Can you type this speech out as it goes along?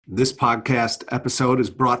This podcast episode is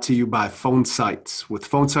brought to you by Phone Sites. With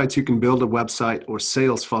Phone Sites, you can build a website or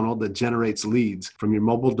sales funnel that generates leads from your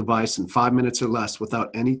mobile device in 5 minutes or less without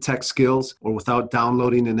any tech skills or without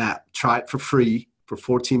downloading an app. Try it for free for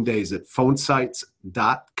 14 days at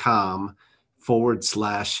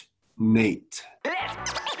phonesites.com/Nate.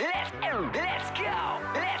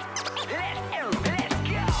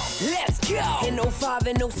 In 05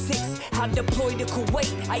 and 06, I deployed to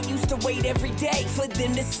Kuwait. I used to wait every day for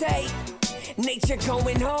them to say, nature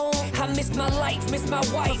going home. I missed my life, missed my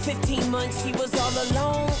wife. For 15 months, she was all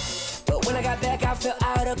alone. But when I got back, I felt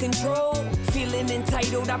out of control. Feeling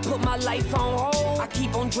entitled, I put my life on hold. I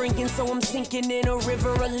keep on drinking, so I'm sinking in a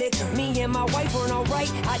river of liquor. Me and my wife weren't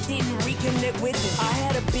alright, I didn't reconnect with her. I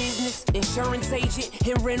had a business, insurance agent,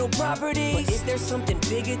 and rental properties. But is there something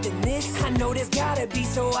bigger than this? I know there's gotta be,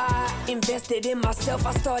 so I invested in myself.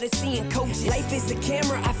 I started seeing coaches. Life is a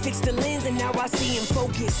camera, I fixed the lens, and now I see in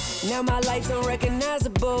focus. Now my life's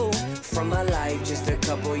unrecognizable from my life just a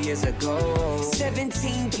couple years ago.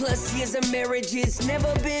 17 plus years of marriage, it's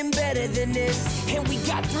never been better than this. And we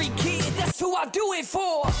got 3 kids, that's who I do it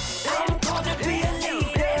for. I'm called to be a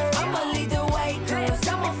leader. I'ma lead the way, cause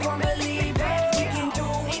I'm a firm believer. We can do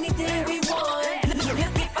anything we want.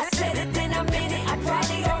 If I said it, then I meant it. I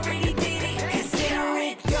probably already did it. Consider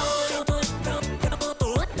it done. Consider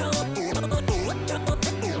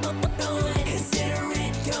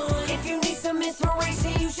it done. If you need some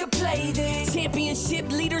inspiration, you should play this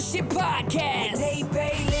Championship Leadership Podcast. Nate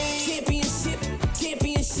Bailey. Championship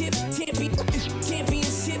Leadership Podcast.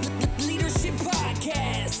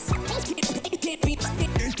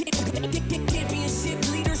 Championship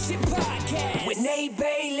Leadership Podcast with Nate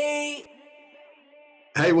Bailey.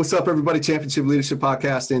 Hey, what's up, everybody? Championship Leadership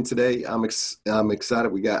Podcast. And today I'm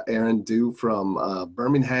excited. We got Aaron Dew from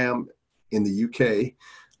Birmingham in the UK.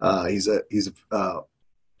 He's a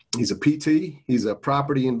PT. He's a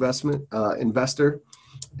property investment investor.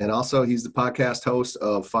 And also he's the podcast host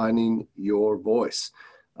of Finding Your Voice.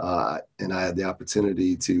 And I had the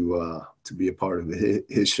opportunity to be a part of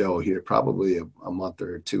his show here probably a month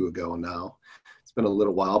or 2 ago now. It's been a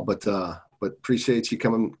little while, but appreciate you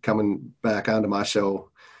coming back onto my show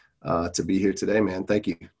to be here today, man. Thank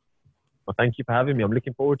you. Well, thank you for having me. I'm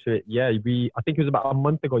looking forward to it. Yeah, I think it was about a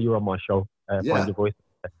month ago you were on my show, Find Your Voice.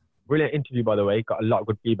 Brilliant interview, by the way. Got a lot of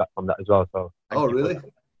good feedback from that as well. So. Oh, really?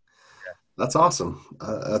 That's awesome.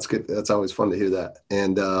 That's good. That's always fun to hear that.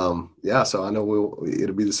 And so I know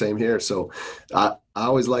it'll be the same here. So I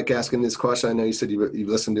always like asking this question. I know you said you've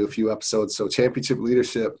listened to a few episodes. So championship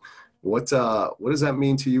leadership, what does that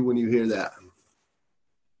mean to you when you hear that?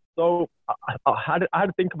 So I had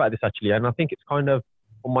to think about this actually. And I think it's kind of,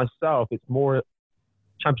 for myself, it's more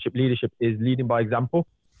championship leadership is leading by example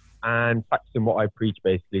and practicing what I preach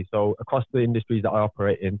basically. So across the industries that I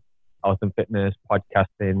operate in, health and fitness,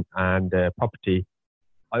 podcasting, and property,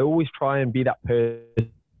 I always try and be that person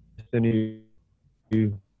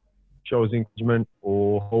who shows encouragement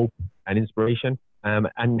or hope and inspiration.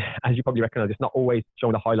 And as you probably recognize, it's not always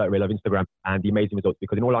showing the highlight reel of Instagram and the amazing results,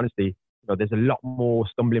 because in all honesty, there's a lot more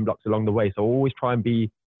stumbling blocks along the way. So I always try and be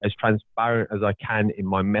as transparent as I can in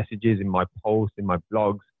my messages, in my posts, in my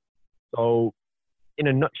blogs. So in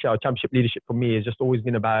a nutshell, championship leadership for me has just always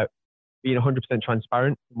been about being 100%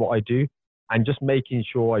 transparent in what I do and just making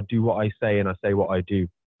sure I do what I say and I say what I do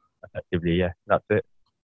effectively. Yeah, that's it.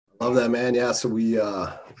 Love that, man. Yeah. So we,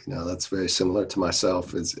 that's very similar to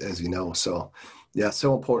myself as you know. So yeah,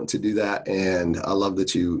 so important to do that. And I love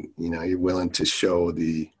that you're willing to show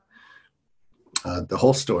the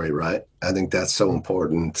whole story, right? I think that's so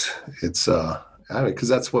important. It's, because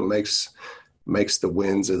that's what makes the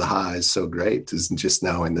wins or the highs so great, is just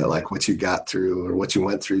knowing that, like, what you got through or what you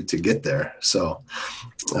went through to get there. So,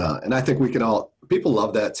 and I think people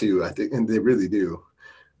love that too. I think, and they really do.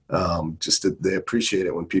 They appreciate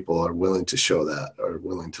it when people are willing to show that, or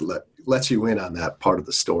willing to let you in on that part of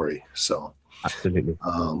the story. So, absolutely.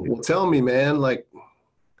 Well, tell me, man, like,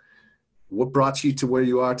 what brought you to where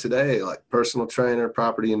you are today? Like, personal trainer,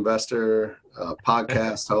 property investor,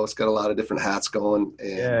 podcast host, got a lot of different hats going.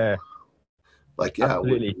 And, yeah. What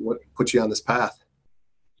put you on this path?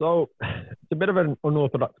 So it's a bit of an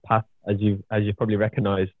unorthodox path, as you probably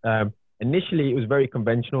recognize. Initially, it was very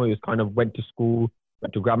conventional. It was kind of went to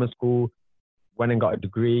grammar school, went and got a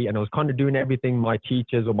degree, and I was kind of doing everything my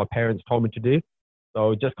teachers or my parents told me to do.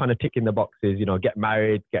 So just kind of ticking the boxes, get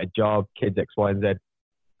married, get a job, kids, X, Y, and Z.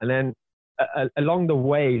 And then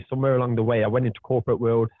somewhere along the way, I went into corporate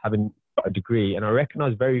world having got a degree, and I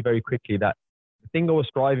recognized very, very quickly that the thing I was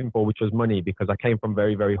striving for, which was money, because I came from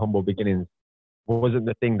very, very humble beginnings, wasn't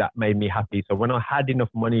the thing that made me happy. So when I had enough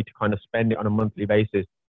money to kind of spend it on a monthly basis,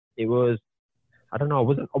 it was, I don't know, I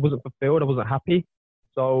wasn't fulfilled. I wasn't happy.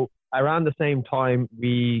 So around the same time,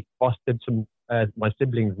 we fostered my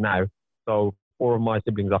siblings now. So 4 of my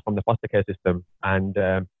siblings are from the foster care system, and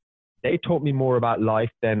they taught me more about life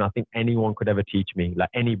than I think anyone could ever teach me, like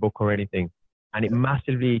any book or anything. And it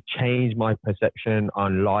massively changed my perception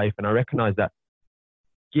on life. And I recognize that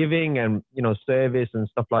giving and, service and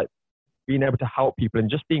stuff, like being able to help people and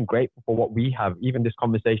just being grateful for what we have, even this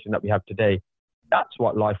conversation that we have today, that's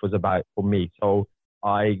what life was about for me. So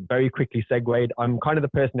I very quickly segued. I'm kind of the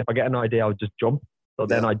person, if I get an idea, I'll just jump. So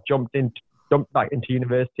then I jumped back into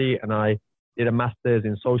university, and I did a master's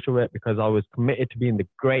in social work because I was committed to being the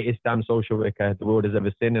greatest damn social worker the world has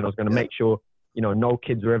ever seen. And I was going to make sure, no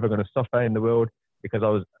kids were ever going to suffer in the world,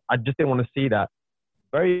 because I just didn't want to see that.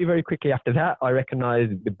 Very, very quickly after that, I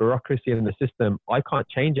recognized the bureaucracy in the system. I can't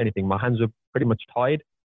change anything. My hands were pretty much tied.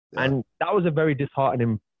 Yeah. And that was a very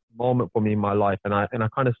disheartening moment for me in my life. And I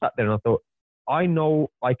kind of sat there and I thought, I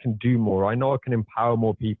know I can do more. I know I can empower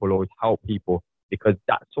more people or help people, because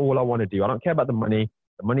that's all I want to do. I don't care about the money.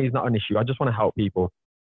 The money is not an issue. I just want to help people.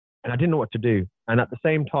 And I didn't know what to do. And at the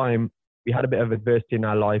same time, we had a bit of adversity in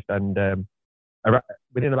our life. And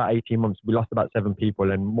within about 18 months, we lost about 7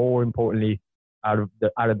 people. And more importantly, out of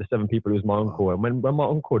the 7 people, it was my uncle. And when my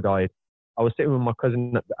uncle died, I was sitting with my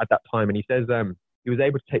cousin at that time, and he says he was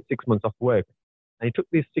able to take 6 months off work. And he took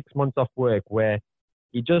these 6 months off work where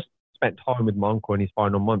he just spent time with my uncle in his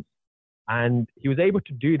final months. And he was able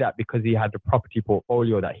to do that because he had a property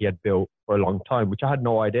portfolio that he had built for a long time, which I had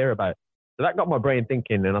no idea about. So that got my brain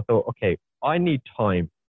thinking, and I thought, okay, I need time.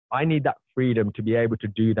 I need that freedom to be able to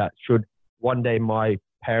do that should one day my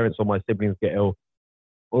parents or my siblings get ill.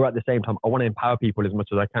 Or at the same time, I want to empower people as much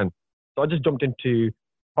as I can. So I just jumped into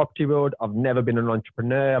property world. I've never been an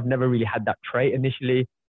entrepreneur. I've never really had that trait initially.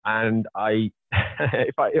 And I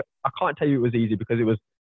can't tell you it was easy, because it was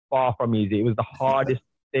far from easy. It was the hardest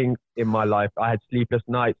thing in my life. I had sleepless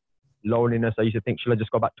nights, loneliness. I used to think, should I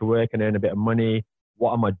just go back to work and earn a bit of money?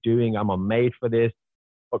 What am I doing? Am I made for this?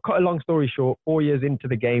 But cut a long story short, 4 years into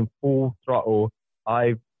the game, full throttle,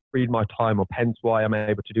 I've freed my time up. Hence why I'm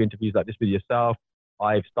able to do interviews like this with yourself.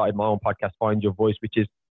 I've started my own podcast, Find Your Voice, which is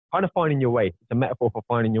kind of finding your way. It's a metaphor for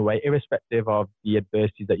finding your way, irrespective of the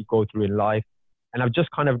adversities that you go through in life. And I've just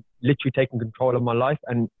kind of literally taken control of my life.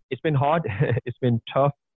 And it's been hard. It's been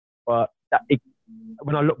tough. But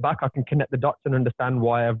when I look back, I can connect the dots and understand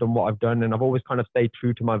why I've done what I've done. And I've always kind of stayed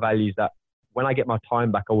true to my values, that when I get my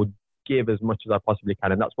time back, I would give as much as I possibly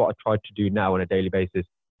can. And that's what I try to do now on a daily basis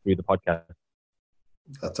through the podcast.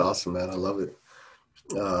 That's awesome, man. I love it.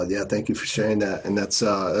 Thank you for sharing that. And that's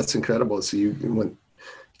incredible. So you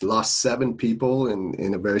lost 7 people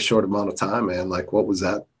in a very short amount of time, man. Like, what was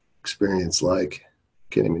that experience like?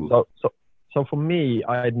 So for me,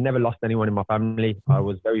 I had never lost anyone in my family. I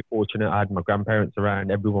was very fortunate. I had my grandparents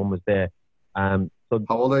around. Everyone was there. So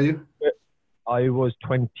how old are you? I was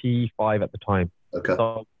 25 at the time. Okay.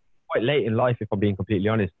 So quite late in life, if I'm being completely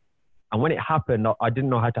honest. And when it happened, I didn't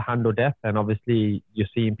know how to handle death. And obviously, you're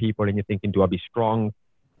seeing people and you're thinking, do I be strong?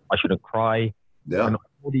 I shouldn't cry. Yeah. And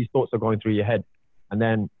all these thoughts are going through your head. And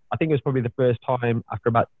then I think it was probably the first time after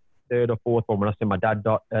about 3rd or 4th one when I seen my dad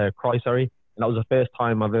cry, sorry. And that was the first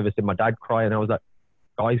time I've ever seen my dad cry. And I was like,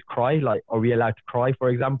 guys cry? Like, are we allowed to cry, for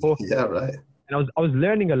example? Yeah, right. And I was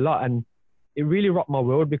learning a lot. And it really rocked my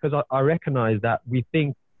world, because I recognize that we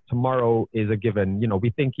think tomorrow is a given. We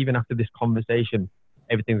think even after this conversation,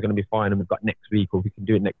 everything's going to be fine and we've got next week, or we can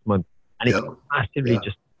do it next month. And it massively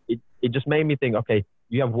it just made me think, okay,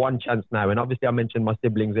 you have one chance now. And obviously I mentioned my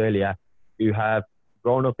siblings earlier, who have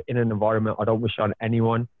grown up in an environment I don't wish on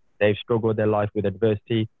anyone. They've struggled their life with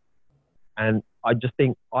adversity. And I just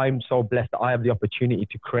think I'm so blessed that I have the opportunity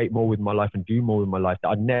to create more with my life and do more with my life, that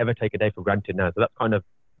I'd never take a day for granted now. So that's kind of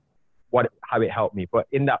how it helped me. But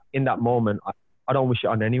in that moment, I don't wish it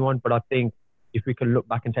on anyone. But I think if we can look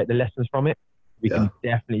back and take the lessons from it, we can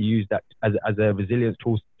definitely use that as a resilience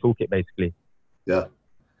toolkit, basically. Yeah.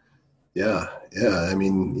 I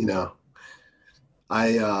mean,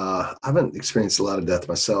 I haven't experienced a lot of death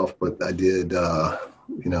myself, but I did,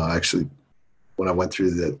 actually, when I went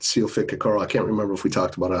through the SEAL Fit Kokoro, I can't remember if we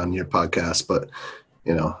talked about it on your podcast, but,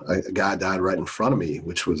 a guy died right in front of me,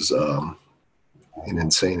 which was an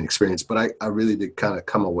insane experience. But I really did kind of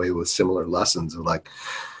come away with similar lessons of, like,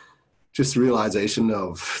 just the realization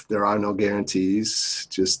of there are no guarantees,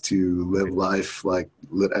 just to live life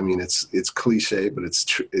it's cliche, but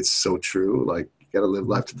it's so true. Like, you got to live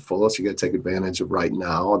life to the fullest. You got to take advantage of right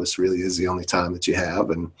now. This really is the only time that you have.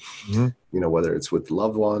 And, whether it's with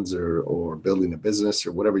loved ones or building a business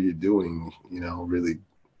or whatever you're doing, really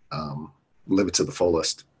live it to the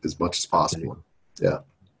fullest as much as possible. Yeah.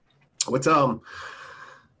 What's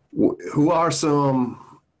who are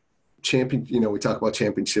some champion? You know, we talk about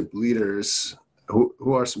championship leaders.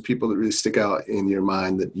 Who are some people that really stick out in your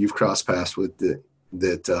mind that you've crossed paths with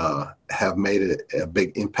that have made a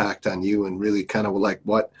big impact on you, and really kind of like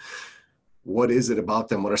what is it about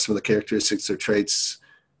them? What are some of the characteristics or traits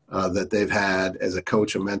that they've had as a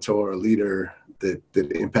coach, a mentor, a leader that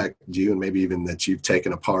impacted you, and maybe even that you've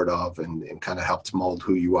taken a part of and kind of helped mold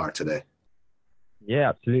who you are today? Yeah,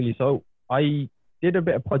 absolutely. So I did a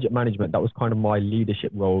bit of project management. That was kind of my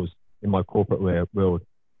leadership roles in my corporate world.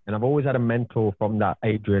 And I've always had a mentor from that,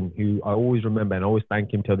 Adrian, who I always remember and I always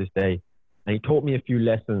thank him till this day. And he taught me a few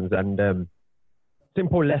lessons, and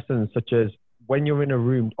simple lessons such as when you're in a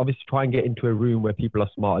room, obviously try and get into a room where people are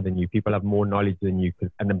smarter than you, people have more knowledge than you,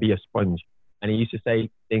 and then be a sponge. And he used to say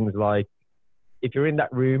things like, if you're in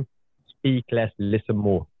that room, speak less, listen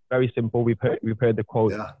more. Very simple. We've heard the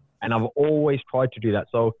quote, yeah. And I've always tried to do that.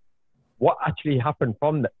 So what actually happened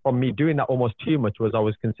from me doing that almost too much was I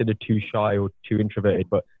was considered too shy or too introverted.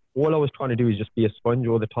 But all I was trying to do is just be a sponge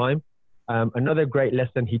all the time. Another great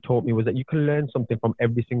lesson he taught me was that you can learn something from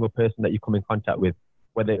every single person that you come in contact with,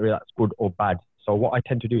 whether that's good or bad. So what I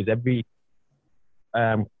tend to do is every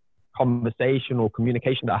conversation or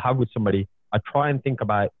communication that I have with somebody, I try and think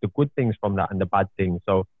about the good things from that and the bad things.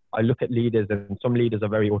 So I look at leaders, and some leaders are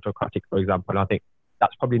very autocratic, for example, and I think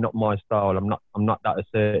that's probably not my style. I'm not that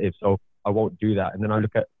assertive, so I won't do that. And then I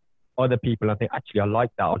look at other people and I think, actually, I like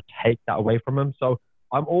that. I'll take that away from them. So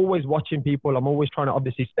I'm always watching people. I'm always trying to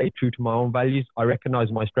obviously stay true to my own values. I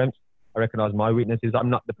recognize my strengths. I recognize my weaknesses. I'm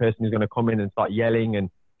not the person who's going to come in and start yelling and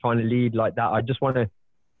trying to lead like that. I just want to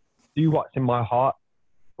do what's in my heart,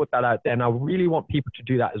 put that out there. And I really want people to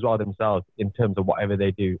do that as well themselves in terms of whatever they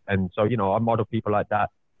do. And so, you know, I model people like that.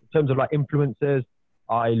 In terms of like influencers,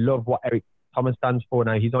 I love what Eric Thomas stands for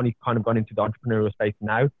now. He's only kind of gone into the entrepreneurial space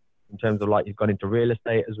now in terms of like he's gone into real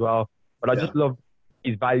estate as well. But I just love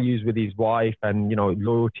his values with his wife and, you know,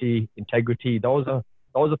 loyalty, integrity. Those are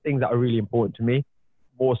things that are really important to me,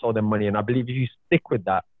 more so than money. And I believe if you stick with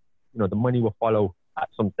that, you know, the money will follow at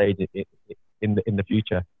some stage in the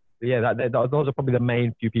future. But yeah, those are probably the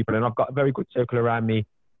main few people. And I've got a very good circle around me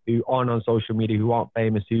who aren't on social media, who aren't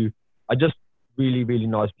famous, who are just really, really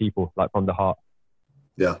nice people, like from the heart.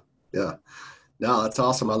 Yeah. Yeah. No, that's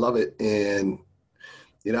awesome. I love it. And,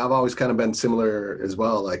 you know, I've always kind of been similar as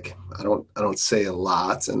well. Like I don't say a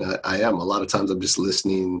lot, and I am a lot of times I'm just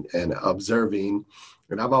listening and observing.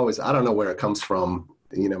 And I don't know where it comes from.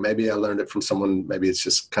 You know, maybe I learned it from someone, maybe it's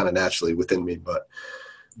just kind of naturally within me, but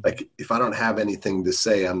like, if I don't have anything to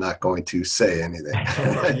say, I'm not going to say anything.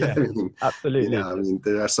 Yeah, I mean, absolutely. You know, I mean,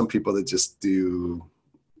 there are some people that just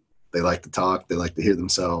they like to talk, they like to hear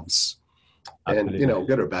themselves. Absolutely. And, you know,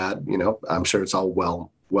 good or bad, you know, I'm sure it's all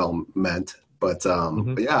well meant, but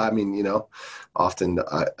yeah, I mean, you know, often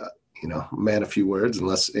you know, man, a few words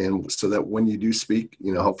and so that when you do speak,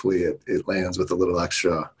 you know, hopefully it lands with a little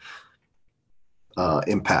extra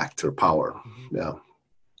impact or power. Yeah.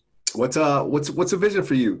 What's a vision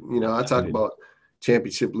for you? You know, I talk about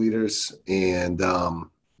championship leaders and the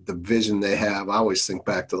vision they have. I always think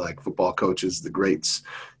back to like football coaches, the greats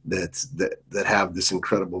that have this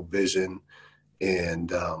incredible vision,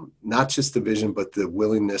 and not just the vision, but the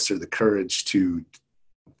willingness or the courage to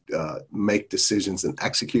make decisions and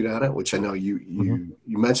execute on it. Which I know you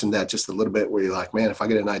mentioned that just a little bit, where you're like, man, if I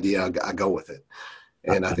get an idea, I go with it.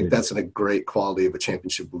 And I think that's a great quality of a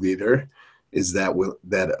championship leader, is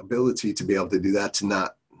that ability to be able to do that, to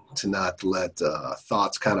not let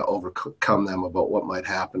thoughts kind of overcome them about what might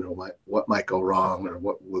happen or what might go wrong or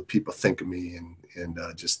what will people think of me, and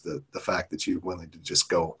just the fact that you're willing to just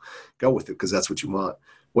go with it because that's what you want.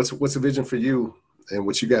 What's a vision for you and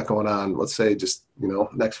what you got going on? Let's say just, you know,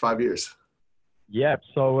 next 5 years. Yeah.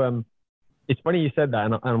 So it's funny you said that,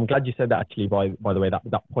 and I'm glad you said that actually. By the way,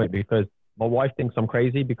 that point, because my wife thinks I'm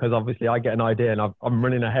crazy because obviously I get an idea and I'm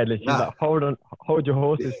running ahead and she's like, hold your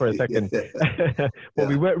horses for a second. But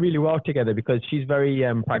we work really well together because she's very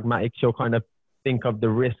pragmatic. She'll kind of think of the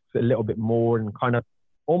risks a little bit more and kind of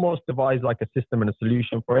almost devise like a system and a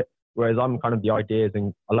solution for it. Whereas I'm kind of the ideas,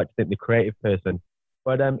 and I like to think the creative person.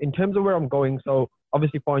 But in terms of where I'm going, so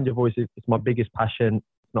obviously Find Your Voice is my biggest passion.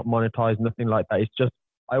 It's not monetized, nothing like that. It's just,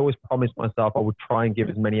 I always promised myself I would try and give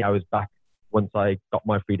as many hours back once I got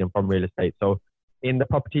my freedom from real estate. So in the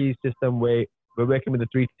property system, we're working with a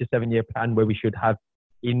 3 to 7 year plan where we should have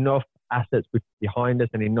enough assets behind us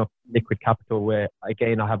and enough liquid capital where,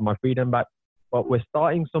 again, I have my freedom back. But we're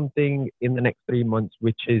starting something in the next 3 months,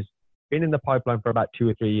 which has been in the pipeline for about 2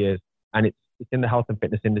 or 3 years. And it's in the health and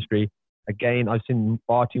fitness industry. Again, I've seen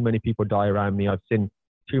far too many people die around me. I've seen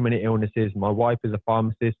too many illnesses. My wife is a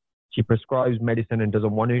pharmacist. she prescribes medicine and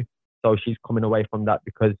doesn't want to. So she's coming away from that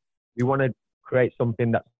because we want to create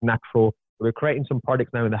something that's natural. We're creating some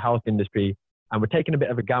products now in the health industry, and we're taking a bit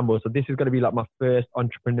of a gamble. So this is going to be like my first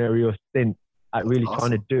entrepreneurial stint at really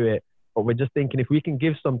trying to do it. But we're just thinking if we can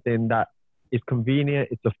give something that is convenient,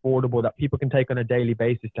 it's affordable, that people can take on a daily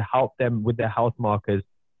basis to help them with their health markers,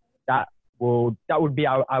 that would be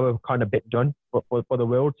our kind of bit done for the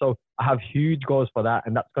world. So I have huge goals for that,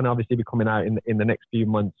 and that's going to obviously be coming out in the next few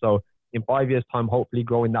months. So in 5 years' time, hopefully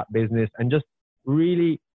growing that business and just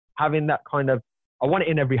really having that kind of, I want it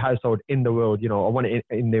in every household in the world. You know, I want it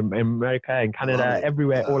in America and Canada,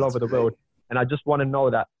 everywhere, all over the world. And I just want to know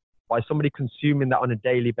that by somebody consuming that on a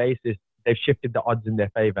daily basis, they've shifted the odds in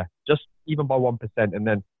their favor, just even by 1%. And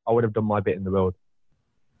then I would have done my bit in the world.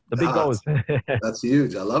 The big goals. That's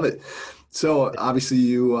huge. I love it. So obviously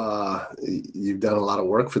you've done a lot of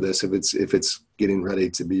work for this. If it's getting ready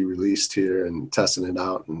to be released here and testing it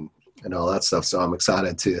out and all that stuff. So I'm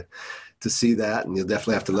excited to see that, and you'll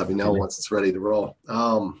definitely have to let me know once it's ready to roll.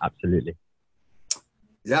 Absolutely.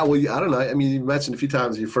 Yeah. Well, I don't know. I mean, you mentioned a few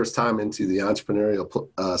times your first time into the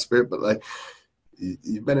entrepreneurial spirit, but like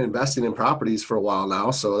you've been investing in properties for a while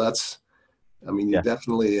now. So that's, I mean, you're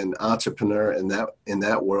definitely an entrepreneur in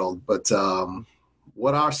that world. But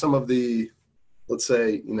what are some of the, let's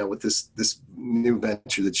say, you know, with this new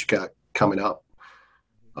venture that you got coming up?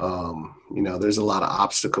 You know, there's a lot of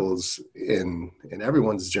obstacles in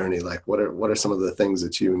everyone's journey. Like, what are some of the things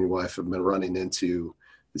that you and your wife have been running into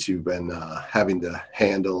that you've been having to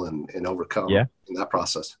handle and overcome in that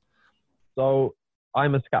process? So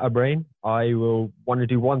I'm a scatterbrain. I will want to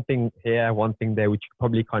do one thing here, one thing there, which you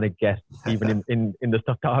probably kind of guessed even in the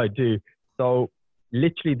stuff that I do. So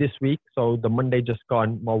literally this week, so the Monday just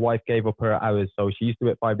gone, my wife gave up her hours. So she used to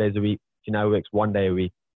work 5 days a week. She now works 1 day a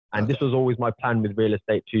week. And this was always my plan with real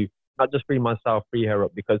estate to not just free myself, free her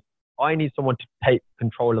up, because I need someone to take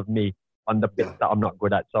control of me on the bits that I'm not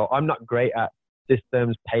good at. So I'm not great at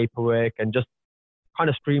systems, paperwork, and just kind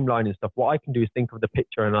of streamlining stuff. What I can do is think of the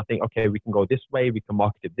picture and I think, okay, we can go this way, we can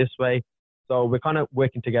market it this way. So we're kind of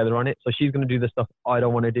working together on it. So she's going to do the stuff I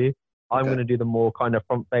don't want to do. I'm going to do the more kind of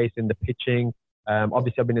front face in the pitching.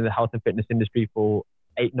 Obviously, I've been in the health and fitness industry for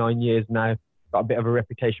 8-9 years now. Got a bit of a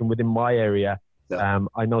reputation within my area.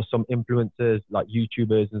 I know some influencers like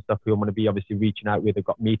YouTubers and stuff who I'm going to be obviously reaching out with. I've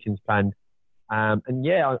got meetings planned. And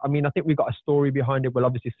yeah, I mean, I think we've got a story behind it. We'll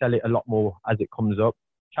obviously sell it a lot more as it comes up.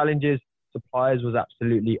 Challenges, suppliers was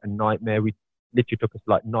absolutely a nightmare. We literally took us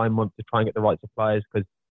like 9 months to try and get the right suppliers because,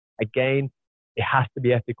 again, it has to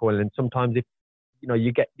be ethical. And sometimes if, you know,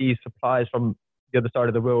 you get these suppliers from the other side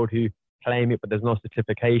of the world who claim it, but there's no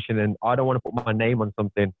certification. And I don't want to put my name on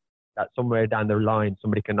something that somewhere down the line,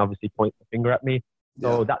 somebody can obviously point the finger at me.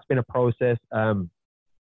 So that's been a process.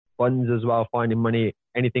 Funds as well, finding money,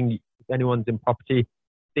 anything, if anyone's in property,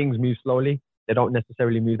 things move slowly. They don't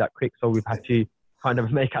necessarily move that quick. So we've had to kind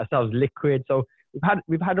of make ourselves liquid. So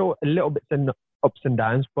we've had a little bits and ups and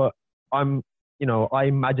downs, but I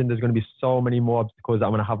imagine there's going to be so many more obstacles that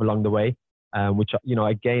I'm going to have along the way, which, you know,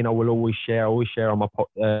 again, I will always share on my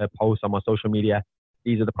posts on my social media.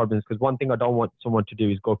 These are the problems, because one thing I don't want someone to do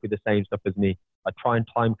is go through the same stuff as me. I try and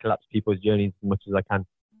time collapse people's journeys as much as I can.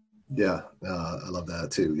 Yeah, I love that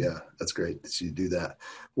too. Yeah, that's great that you do that.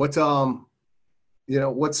 What, I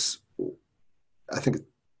think,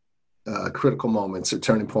 critical moments or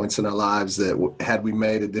turning points in our lives that had we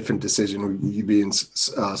made a different decision, you being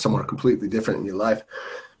somewhere completely different in your life?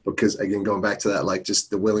 Because again, going back to that, like just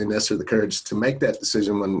the willingness or the courage to make that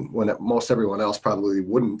decision when most everyone else probably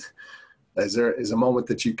wouldn't. Is there a moment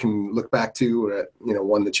that you can look back to, or, you know,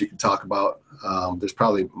 one that you can talk about? There's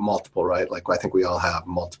probably multiple, right? Like I think we all have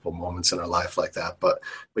multiple moments in our life like that. But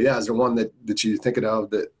yeah, is there one that you're thinking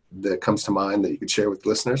of that comes to mind that you could share with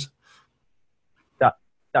listeners?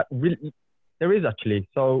 That really, there is actually.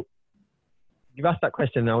 So you've asked that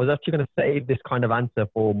question, and I was actually going to save this kind of answer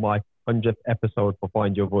for my 100th episode for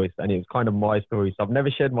Find Your Voice, and it was kind of my story. So I've never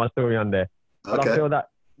shared my story on there. But I feel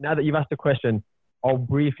that now that you've asked the question, I'll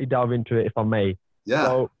briefly delve into it if I may. Yeah.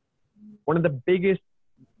 So one of the biggest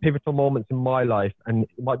pivotal moments in my life, and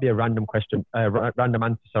it might be a random question, random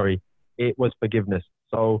answer, sorry, it was forgiveness.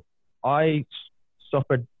 So I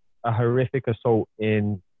suffered a horrific assault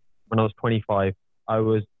when I was 25. I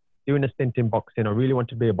was doing a stint in boxing. I really wanted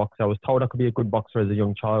to be a boxer. I was told I could be a good boxer as a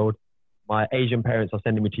young child. My Asian parents are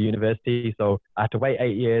sending me to university, so I had to wait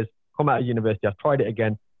 8 years, come out of university. I tried it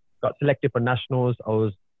again, got selected for nationals. I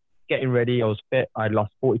was getting ready. I was fit. I had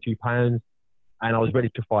lost 42 pounds and I was ready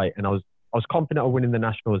to fight. And I was confident of winning the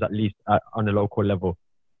nationals, at least on a local level.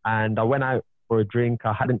 And I went out for a drink.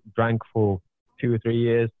 I hadn't drank for 2 or 3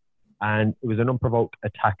 years. and it was an unprovoked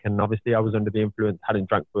attack. And obviously I was under the influence, hadn't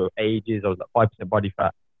drank for ages. I was at 5% body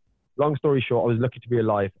fat. Long story short, I was lucky to be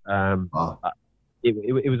alive. Wow.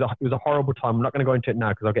 It was a horrible time. I'm not going to go into it now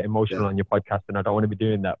because I'll get emotional on your podcast, and I don't want to be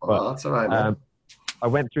doing that. But that's all right, man. I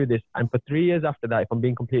went through this, and for 3 years after that, if I'm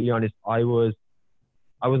being completely honest, I was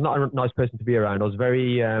not a nice person to be around. I was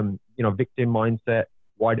very, victim mindset.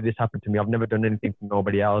 Why did this happen to me? I've never done anything for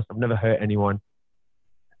nobody else. I've never hurt anyone.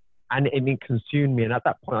 And it consumed me. And at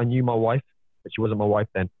that point, I knew my wife, but she wasn't my wife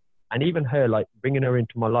then. And even her, like bringing her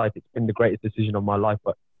into my life, it's been the greatest decision of my life.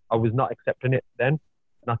 But I was not accepting it then.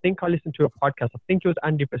 And I think I listened to a podcast. I think it was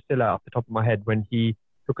Andy Priscilla off the top of my head when he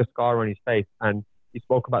took a scar on his face and he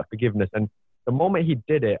spoke about forgiveness. And the moment he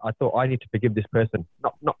did it, I thought I need to forgive this person.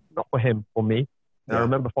 Not for him, for me. And I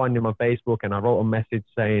remember finding him on Facebook and I wrote a message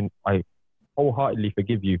saying, I wholeheartedly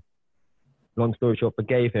forgive you. Long story short,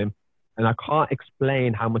 forgave him. And I can't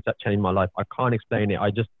explain how much that changed my life. I can't explain it.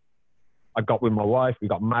 I got with my wife. We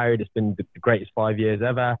got married. It's been the greatest 5 years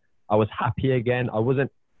ever. I was happy again. I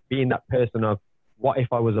wasn't being that person of, what if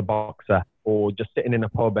I was a boxer, or just sitting in a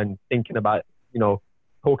pub and thinking about,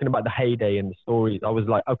 talking about the heyday and the stories. I was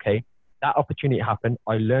like, okay, that opportunity happened.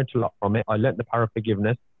 I learned a lot from it. I learned the power of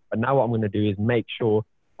forgiveness. But now what I'm going to do is make sure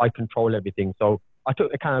I control everything. So I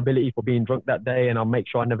took accountability for being drunk that day, and I'll make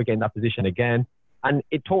sure I never get in that position again. And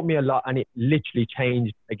it taught me a lot, and it literally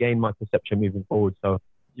changed, again, my perception moving forward. So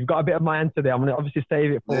you've got a bit of my answer there. I'm going to obviously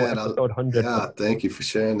save it for episode 100. Yeah, thank you for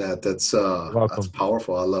sharing that. That's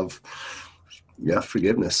powerful. I love,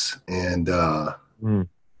 forgiveness. And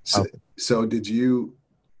so did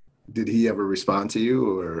he ever respond to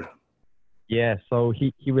you, or? Yeah, so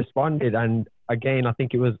he responded, and again, I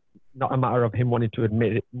think it was not a matter of him wanting to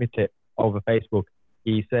admit it over Facebook.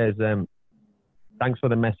 He says, thanks for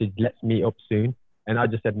the message. Let's meet up soon. And I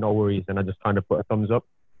just said, no worries. And I just kind of put a thumbs up.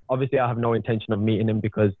 Obviously, I have no intention of meeting him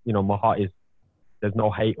because, my heart there's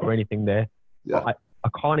no hate or anything there. Yeah. But I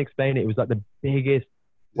can't explain it. It was like the biggest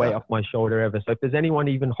weight off my shoulder ever. So if there's anyone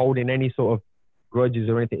even holding any sort of grudges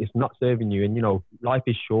or anything, it's not serving you. And, life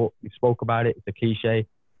is short. We spoke about it. It's a cliche.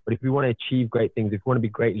 But if we want to achieve great things, if we want to be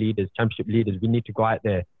great leaders, championship leaders, we need to go out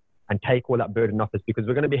there and take all that burden off us, because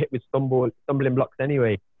we're going to be hit with stumbling blocks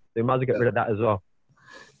anyway. So we might as well get rid of that as well.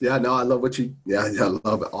 Yeah, no, I love I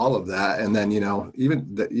love all of that. And then,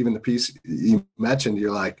 even the piece you mentioned,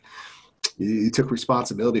 you're like, you took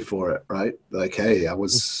responsibility for it, right? Like, hey, I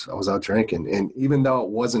was out drinking. And even though it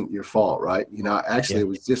wasn't your fault, right? I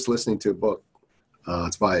was just listening to a book.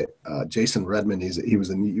 It's by Jason Redman. He was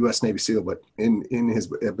a U.S. Navy SEAL, but in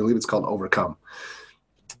his, I believe it's called Overcome.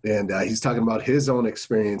 And he's talking about his own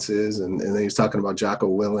experiences. And then he's talking about Jocko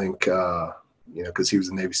Willink, because he was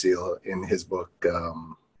a Navy SEAL, in his book,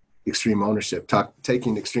 Extreme Ownership,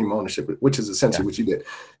 taking extreme ownership, which is essentially what you did.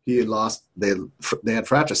 He had lost, they had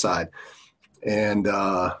fratricide. And,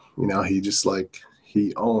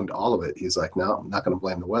 he owned all of it. He's like, no, I'm not going to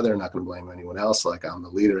blame the weather. I'm not going to blame anyone else. Like, I'm the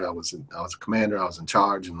leader. I was a commander. I was in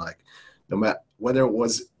charge. And like, no matter whether it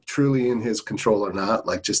was truly in his control or not,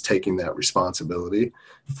 like just taking that responsibility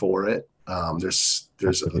for it. There's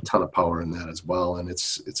a ton of power in that as well. And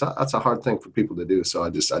that's a hard thing for people to do. So I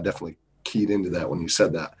definitely keyed into that when you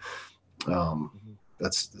said that.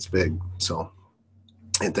 That's big. So,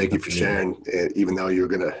 and thank you for sharing, even though you were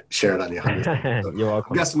going to share it on your 100. So You're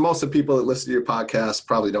welcome. I'm guessing most of the people that listen to your podcast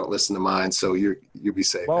probably don't listen to mine, so you'll be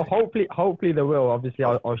safe. Well, hopefully they will. Obviously,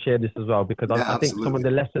 I'll share this as well, because I think some of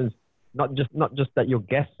the lessons, not just that your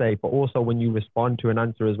guests say, but also when you respond to an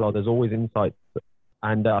answer as well, there's always insights.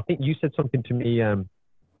 And I think you said something to me on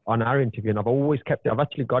our interview, and I've always kept it. I've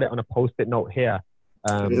actually got it on a Post-it note here,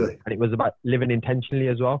 Really? And it was about living intentionally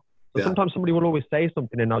as well. So sometimes somebody will always say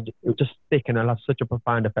something, and it'll just stick, and it'll have such a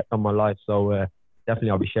profound effect on my life. So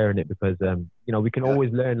definitely I'll be sharing it, because, we can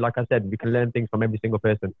always learn. Like I said, we can learn things from every single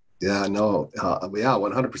person. Yeah, no.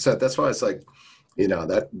 100%. That's why it's like,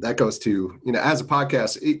 that goes to, as a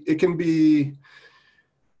podcast, it can be,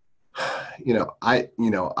 I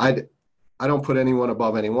don't put anyone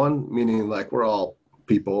above anyone, meaning like we're all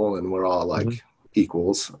people and we're all like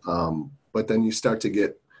equals. But then you start to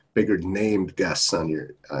get bigger named guests on your,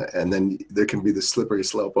 and then there can be the slippery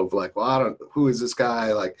slope of like, well, who is this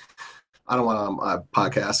guy? Like, I don't want on my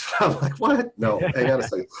podcast. I'm like, what? No, hang on a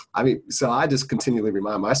second. I mean, so I just continually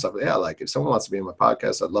remind myself, like if someone wants to be on my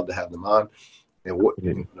podcast, I'd love to have them on. And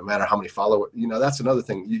no matter how many followers, that's another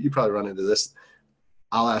thing. You probably run into this.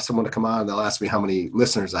 I'll ask someone to come on. They'll ask me how many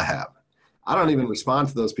listeners I have. I don't even respond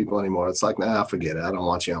to those people anymore. It's like, nah, forget it. I don't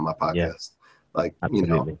want you on my podcast. Yeah. Like,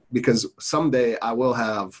 because someday I will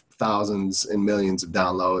have thousands and millions of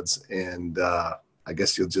downloads, and I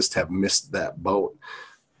guess you'll just have missed that boat.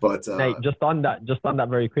 But Nate, just on that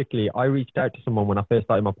very quickly, I reached out to someone when I first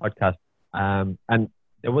started my podcast, and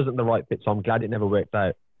it wasn't the right fit. So I'm glad it never worked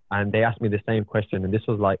out. And they asked me the same question, and this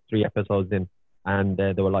was like 3 episodes in, and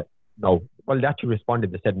they were like, no. Well, they actually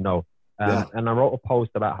responded. They said no. And I wrote a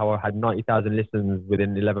post about how I had 90,000 listens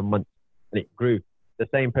within 11 months, and it grew. The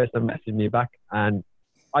same person messaged me back, and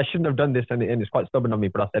I shouldn't have done this, and it's quite stubborn of me,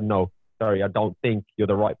 but I said, no, sorry, I don't think you're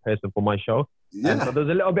the right person for my show. Yeah. And so there's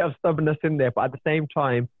a little bit of stubbornness in there, but at the same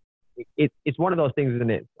time, it's one of those things, isn't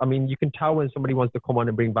it? I mean, you can tell when somebody wants to come on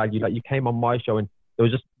and bring value. Like, you came on my show, and there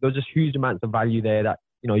was just huge amounts of value there that,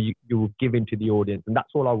 you know, you will give into the audience. And that's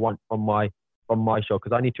all I want from my show,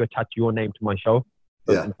 because I need to attach your name to my show.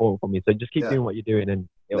 So it's important for me. So just keep doing what you're doing. And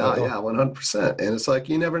 100%. And it's like,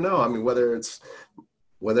 you never know. I mean, whether it's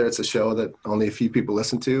a show that only a few people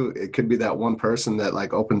listen to, it could be that one person that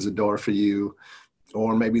like opens a door for you,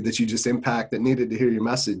 or maybe that you just impact that needed to hear your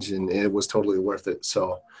message, and it was totally worth it.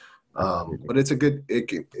 So, but it's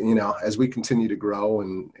you know, as we continue to grow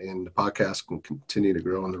and the podcast can continue to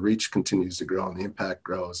grow and the reach continues to grow and the impact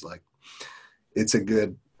grows, like, it's a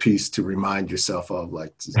good piece to remind yourself of,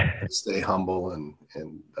 like, to stay humble and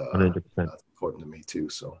 100%. That's important to me too.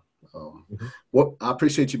 So, well, I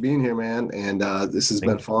appreciate you being here, man. And this has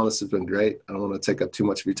been fun. This has been great. I don't want to take up too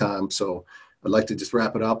much of your time, so I'd like to just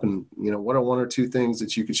wrap it up. And, you know, what are 1 or 2 things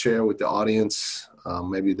that you could share with the audience,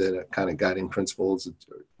 maybe the kind of guiding principles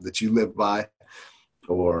that you live by,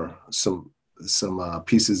 or some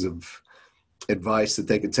pieces of advice that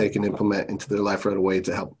they could take and implement into their life right away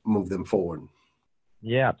to help move them forward?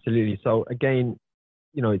 Yeah, absolutely. So again,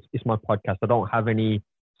 you know, it's my podcast. I don't have any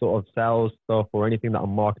sort of sales stuff or anything that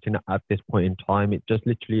I'm marketing at this point in time. It just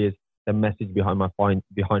literally is the message behind Find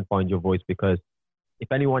Your Voice, because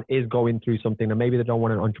if anyone is going through something and maybe they don't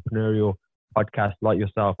want an entrepreneurial podcast like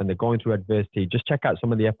yourself and they're going through adversity, just check out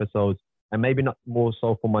some of the episodes, and maybe not more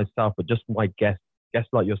so for myself, but just my guests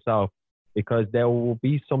like yourself, because there will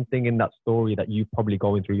be something in that story that you're probably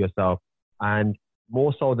going through yourself. And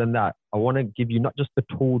more so than that, I want to give you not just the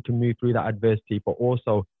tool to move through that adversity, but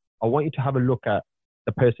also I want you to have a look at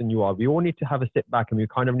the person you are. We all need to have a sit back, and we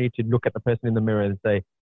kind of need to look at the person in the mirror and say,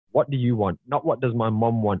 what do you want? Not what does my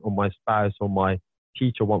mom want or my spouse or my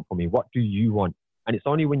teacher want for me? What do you want? And it's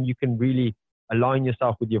only when you can really align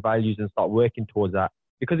yourself with your values and start working towards that,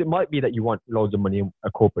 because it might be that you want loads of money in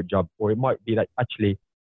a corporate job, or it might be that actually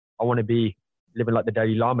I want to be living like the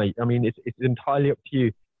Dalai Lama. I mean, it's entirely up to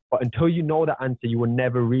you. But until you know that answer, you will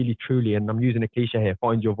never really truly, and I'm using a cliche here,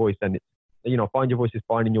 find your voice. And it's, you know, find your voice is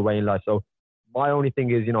finding your way in life. So my only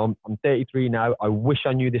thing is, you know, I'm 33 now. I wish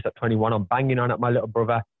I knew this at 21. I'm banging on at my little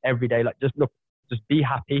brother every day. Like, just be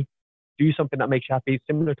happy. Do something that makes you happy.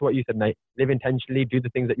 Similar to what you said, Nate. Live intentionally. Do the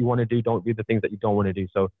things that you want to do. Don't do the things that you don't want to do.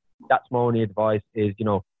 So that's my only advice is, you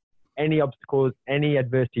know, any obstacles, any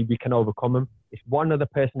adversity, we can overcome them. If one other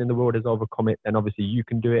person in the world has overcome it, then obviously you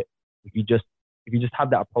can do it. If you just have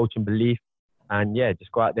that approach and belief, and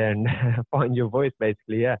just go out there and find your voice,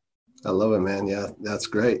 basically. Yeah. I love it, man. Yeah, that's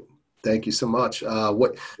great. Thank you so much.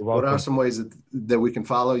 What are some ways that we can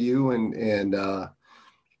follow you and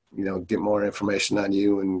you know, get more information on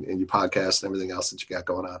you and your podcast and everything else that you got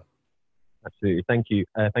going on? Absolutely. Thank you.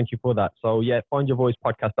 Thank you for that. So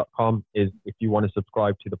findyourvoicepodcast.com is if you want to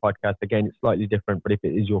subscribe to the podcast. Again, it's slightly different, but if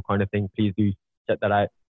it is your kind of thing, please do check that out.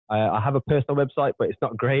 I have a personal website, but it's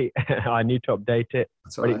not great. I need to update it.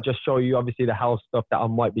 But it just show you obviously the health stuff that I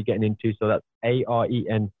might be getting into. So that's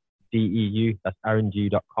ARENDEU. That's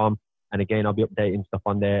arengu.com. And again, I'll be updating stuff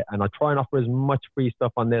on there. And I try and offer as much free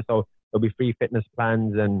stuff on there. So there'll be free fitness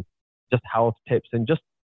plans and just health tips. And just,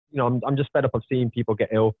 you know, I'm just fed up of seeing people get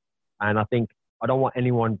ill. And I think I don't want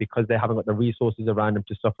anyone, because they haven't got the resources around them,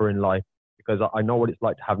 to suffer in life, because I know what it's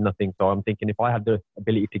like to have nothing. So I'm thinking if I have the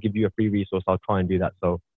ability to give you a free resource, I'll try and do that.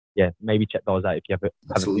 So maybe check those out if you have it.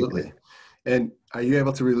 Absolutely. And are you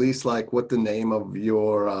able to release like what the name of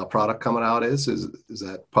your product coming out is? Is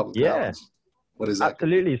that public? Yeah. What is that?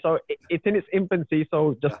 Absolutely. So it's in its infancy.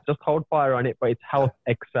 So just hold fire on it. But it's Health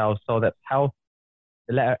Excel. So that's Health,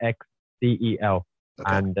 the letter XCEL.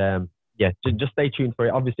 Okay. And just stay tuned for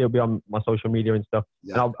it. Obviously, it'll be on my social media and stuff.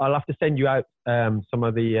 Yeah. And I'll have to send you out some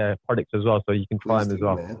of the products as well, so you can try them as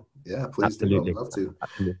well. Man. Yeah, please do. I'd love to.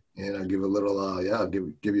 Absolutely. And I'll give a little, I'll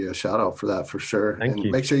give you a shout out for that for sure. Thank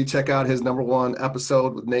you. Make sure you check out his #1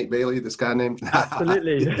 episode with Nate Bailey, this guy named.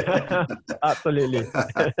 Absolutely. Absolutely.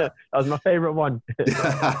 That was my favorite one.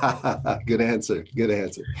 Good answer.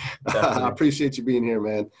 I appreciate you being here,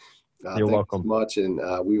 man. You're welcome. So much, and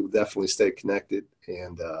we will definitely stay connected.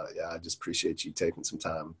 And I just appreciate you taking some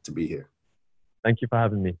time to be here. Thank you for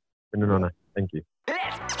having me. It's been an honor. Thank you.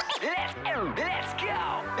 Let's go. Let's go.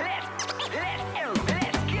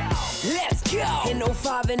 go. In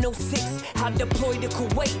 05 and 06, I deployed to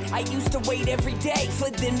Kuwait. I used to wait every day for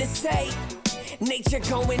them to say, nature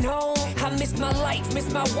going home. I missed my life,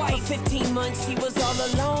 missed my wife. For 15 months, she was all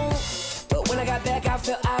alone. But when I got back, I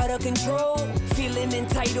felt out of control. Feeling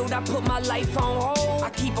entitled, I put my life on hold. I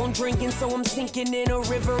keep on drinking, so I'm sinking in a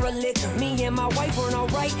river of liquor. Me and my wife weren't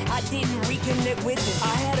alright, I didn't reconnect with her.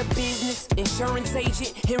 I had a business, insurance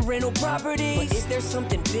agent, and rental properties. But is there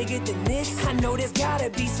something bigger than this? I know there's gotta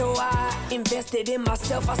be, so I invested in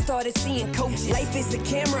myself. I started seeing coaches. Life is a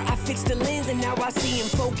camera, I fixed the lens, and now I see in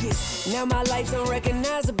focus. Now my life's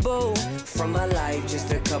unrecognizable from my life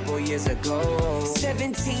just a couple years ago.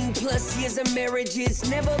 17 plus years of marriage, it's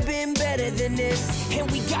never been better than this. And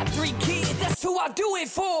we got 3 kids, that's who I do it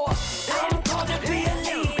for. I'm called to be a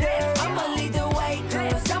leader. I'ma lead the way,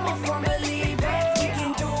 cause I'm a firm believer. We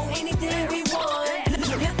can do anything we want.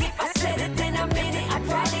 If I said it, then I meant it. I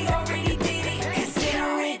probably already did it.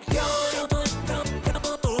 Consider it done.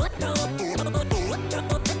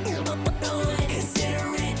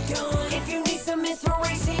 Consider it done. If you need some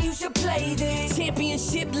inspiration, you should play this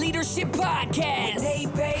Championship Leadership Podcast with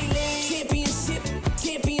Nate Bailey.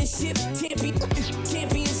 Championship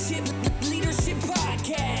Leadership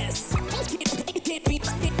Podcast.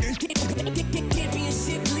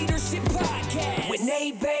 Championship Leadership Podcast with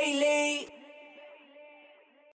Nate Bailey.